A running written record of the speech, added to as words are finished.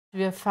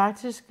Vi har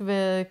faktisk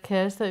været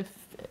kærester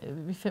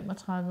i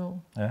 35 år.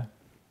 Ja.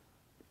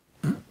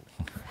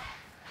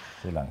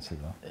 Det er lang tid,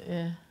 hva'?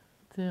 Ja,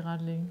 det er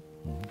ret længe.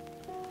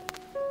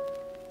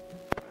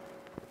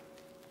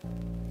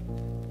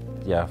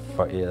 Jeg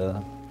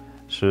forærede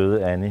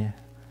søde Annie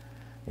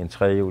en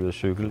trehjulet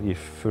cykel i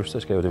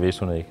fødselsdagsgave, det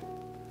vidste hun ikke.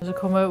 Og så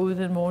kommer jeg ud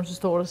den morgen, så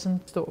står der sådan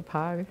en stor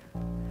pakke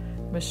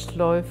med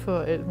sløjfer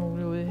og alt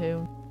muligt ude i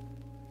haven.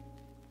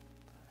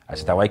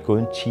 Altså, der var ikke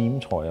gået en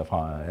time, tror jeg,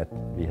 fra at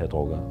vi havde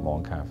drukket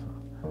morgenkaffe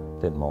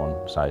den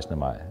morgen 16.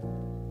 maj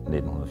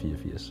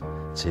 1984,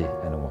 til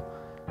at nummer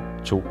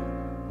 2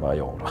 var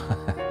i ordre.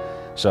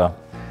 Så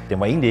den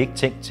var egentlig ikke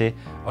tænkt til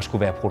at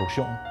skulle være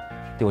produktion.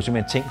 Det var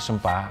simpelthen tænkt som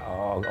bare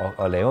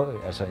at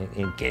lave altså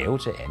en gave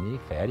til Annie,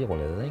 ikke? Færdig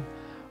roulade, ikke?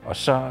 Og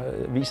så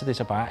viser det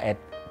sig bare, at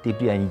det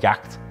bliver en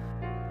jagt.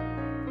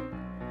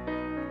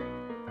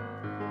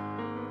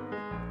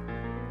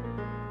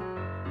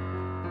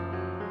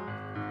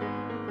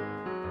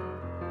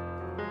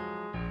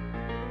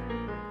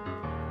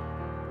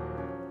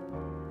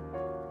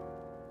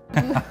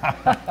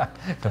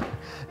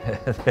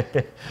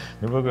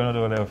 Nu begynder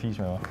du at lave fis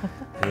med mig.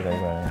 Det er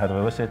rigtig godt. Har du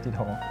været ude at sætte dit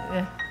hår?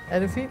 Ja, er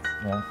det fint?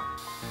 Ja.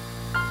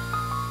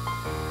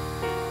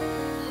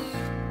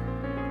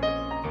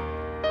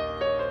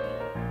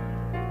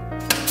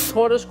 Jeg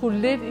tror, der skulle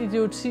lidt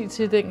idioti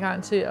til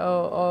dengang til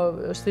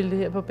at stille det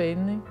her på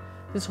banen, ikke?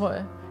 Det tror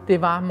jeg.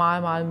 Det var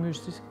meget, meget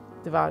mystisk.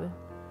 Det var det.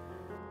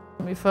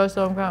 I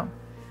første omgang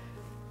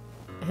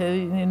havde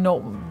vi en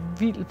enorm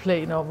vild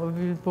plan om, at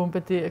vi ville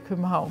bombardere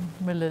København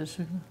med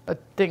ladcykler. Og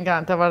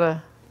dengang, der var der,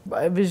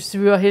 hvis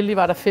vi var heldige,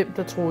 var der 5,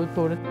 der troede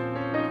på det.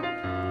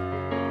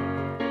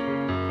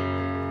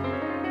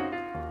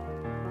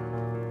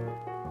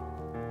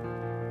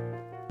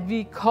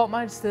 Vi kommer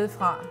et sted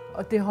fra,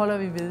 og det holder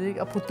vi ved,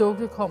 ikke? Og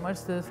produktet kommer et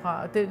sted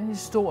fra, og den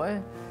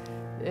historie,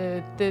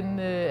 den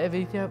er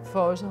vigtig for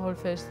os at holde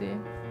fast i, ikke?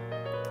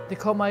 Det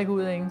kommer ikke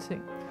ud af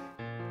ingenting.